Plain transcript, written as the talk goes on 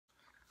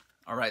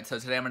All right, so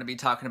today I'm going to be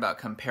talking about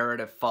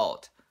comparative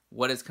fault.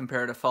 What is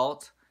comparative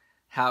fault?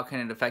 How can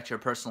it affect your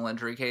personal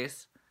injury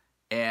case?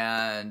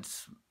 And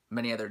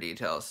many other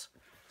details.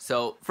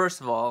 So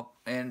first of all,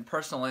 in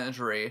personal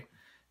injury,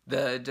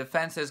 the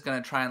defense is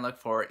going to try and look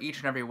for each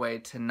and every way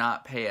to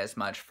not pay as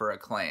much for a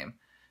claim.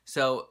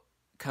 So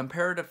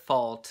comparative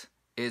fault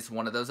is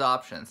one of those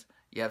options.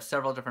 You have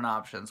several different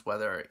options,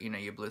 whether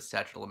you blew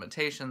statute of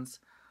limitations,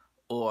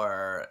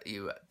 or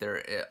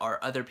there are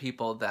other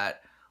people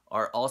that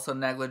are also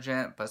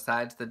negligent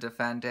besides the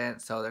defendant,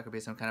 so there could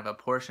be some kind of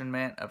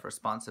apportionment of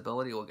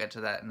responsibility. We'll get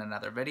to that in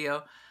another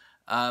video.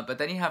 But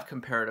then you have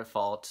comparative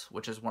fault,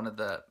 which is one of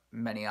the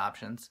many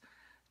options,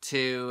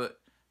 to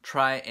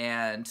try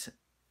and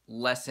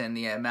lessen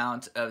the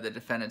amount of the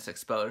defendant's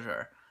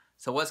exposure.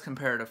 So what's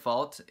comparative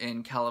fault?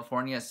 In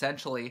California,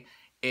 essentially,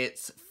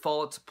 it's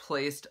fault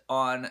placed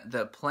on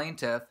the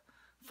plaintiff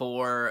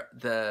for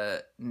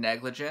the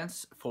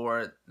negligence,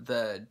 for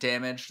the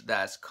damage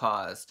that's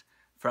caused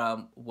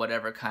from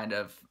whatever kind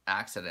of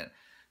accident.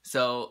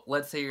 So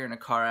let's say you're in a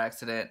car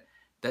accident,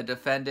 the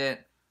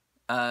defendant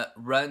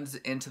runs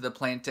into the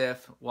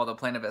plaintiff while the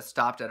plaintiff has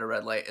stopped at a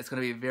red light. It's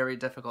going to be very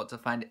difficult to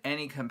find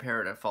any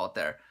comparative fault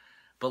there.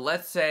 But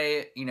let's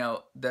say,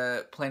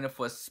 the plaintiff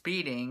was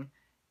speeding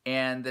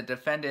and the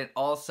defendant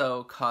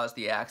also caused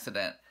the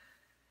accident.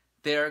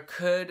 There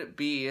could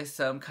be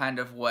some kind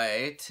of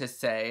way to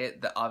say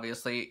that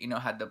obviously,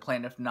 had the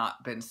plaintiff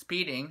not been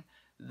speeding,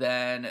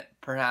 then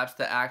perhaps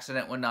the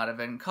accident would not have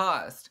been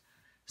caused.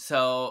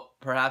 So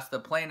perhaps the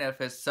plaintiff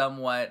is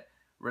somewhat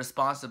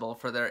responsible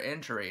for their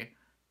injury.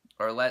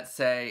 Or let's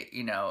say,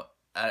 in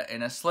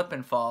a slip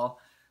and fall,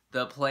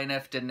 the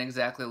plaintiff didn't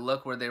exactly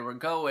look where they were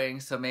going,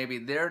 so maybe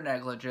their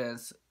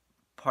negligence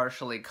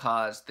partially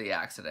caused the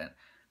accident.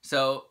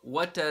 So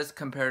what does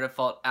comparative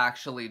fault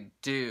actually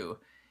do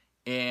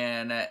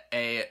in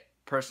a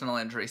personal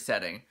injury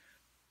setting?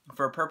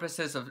 For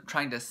purposes of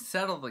trying to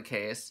settle the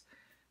case,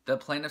 the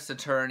plaintiff's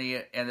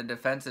attorney and the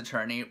defense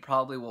attorney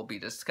probably will be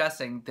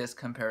discussing this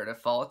comparative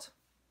fault.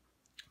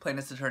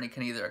 Plaintiff's attorney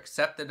can either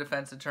accept the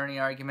defense attorney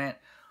argument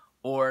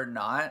or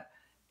not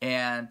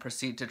and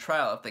proceed to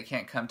trial if they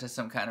can't come to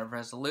some kind of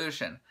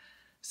resolution.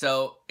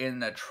 So in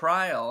the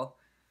trial,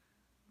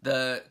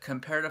 the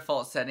comparative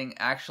fault setting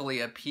actually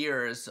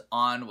appears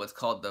on what's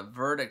called the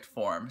verdict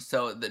form.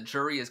 So the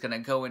jury is going to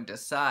go and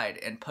decide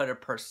and put a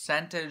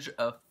percentage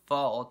of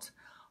fault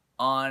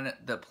on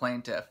the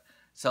plaintiff.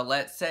 So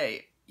let's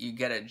say you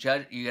get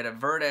a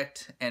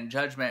verdict and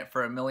judgment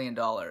for $1 million,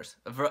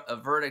 a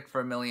verdict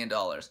for $1 million,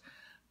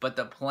 but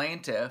the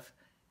plaintiff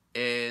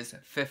is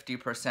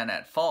 50%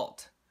 at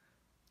fault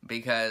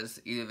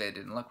because either they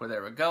didn't look where they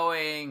were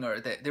going or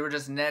they were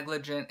just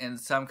negligent in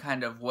some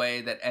kind of way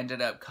that ended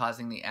up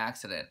causing the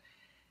accident.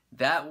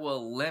 That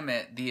will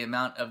limit the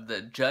amount of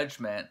the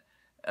judgment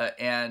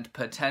and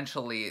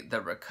potentially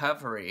the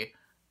recovery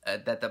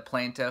that the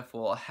plaintiff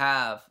will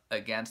have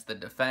against the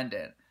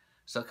defendant.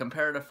 So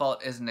comparative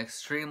fault is an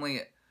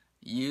extremely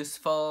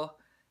useful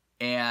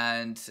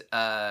and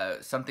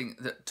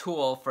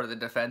tool for the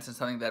defense, and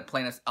something that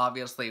plaintiffs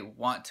obviously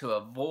want to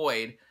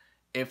avoid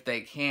if they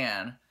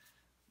can,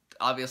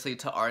 obviously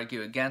to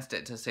argue against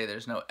it, to say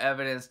there's no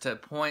evidence to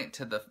point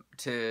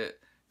to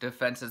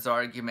defense's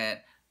argument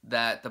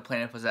that the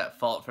plaintiff was at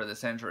fault for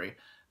this injury.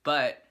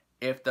 But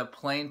if the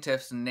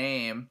plaintiff's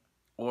name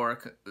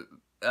or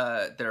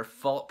their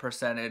fault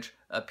percentage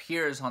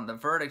appears on the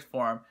verdict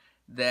form,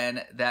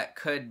 then that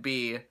could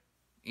be,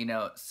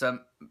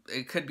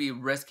 it could be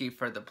risky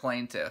for the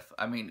plaintiff.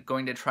 I mean,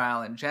 going to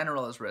trial in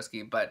general is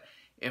risky, but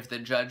if the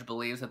judge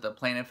believes that the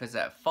plaintiff is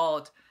at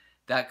fault,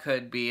 that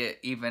could be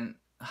even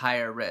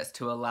higher risk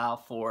to allow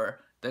for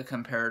the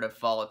comparative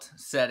fault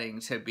setting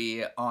to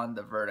be on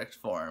the verdict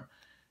form.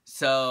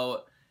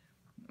 So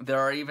there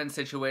are even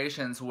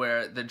situations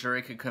where the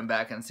jury could come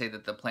back and say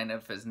that the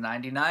plaintiff is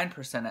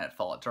 99% at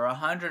fault or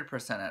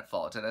 100% at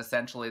fault, and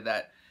essentially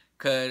that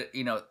could,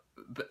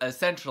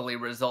 essentially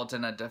result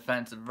in a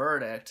defense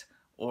verdict,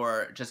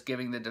 or just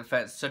giving the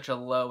defense such a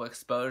low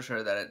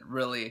exposure that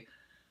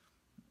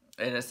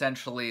it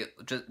essentially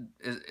just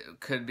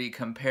could be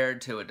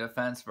compared to a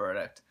defense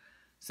verdict.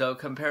 So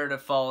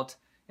comparative fault,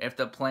 if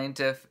the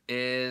plaintiff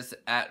is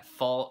at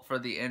fault for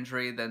the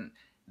injury, then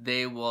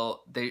they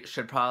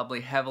should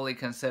probably heavily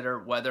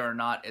consider whether or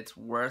not it's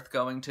worth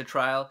going to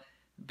trial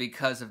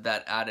because of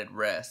that added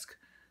risk.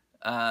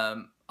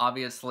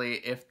 Obviously,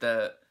 if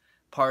the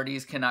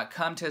parties cannot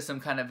come to some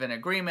kind of an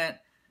agreement,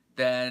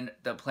 then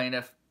the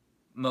plaintiff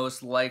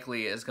most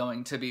likely is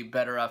going to be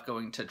better off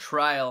going to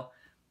trial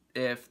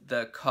if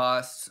the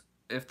costs,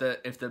 if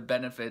the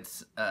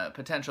benefits,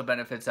 potential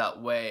benefits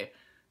outweigh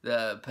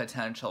the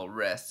potential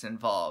risks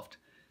involved.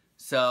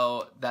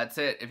 So that's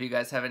it. If you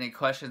guys have any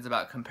questions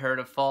about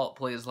comparative fault,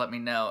 please let me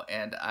know,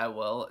 and I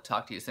will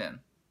talk to you soon.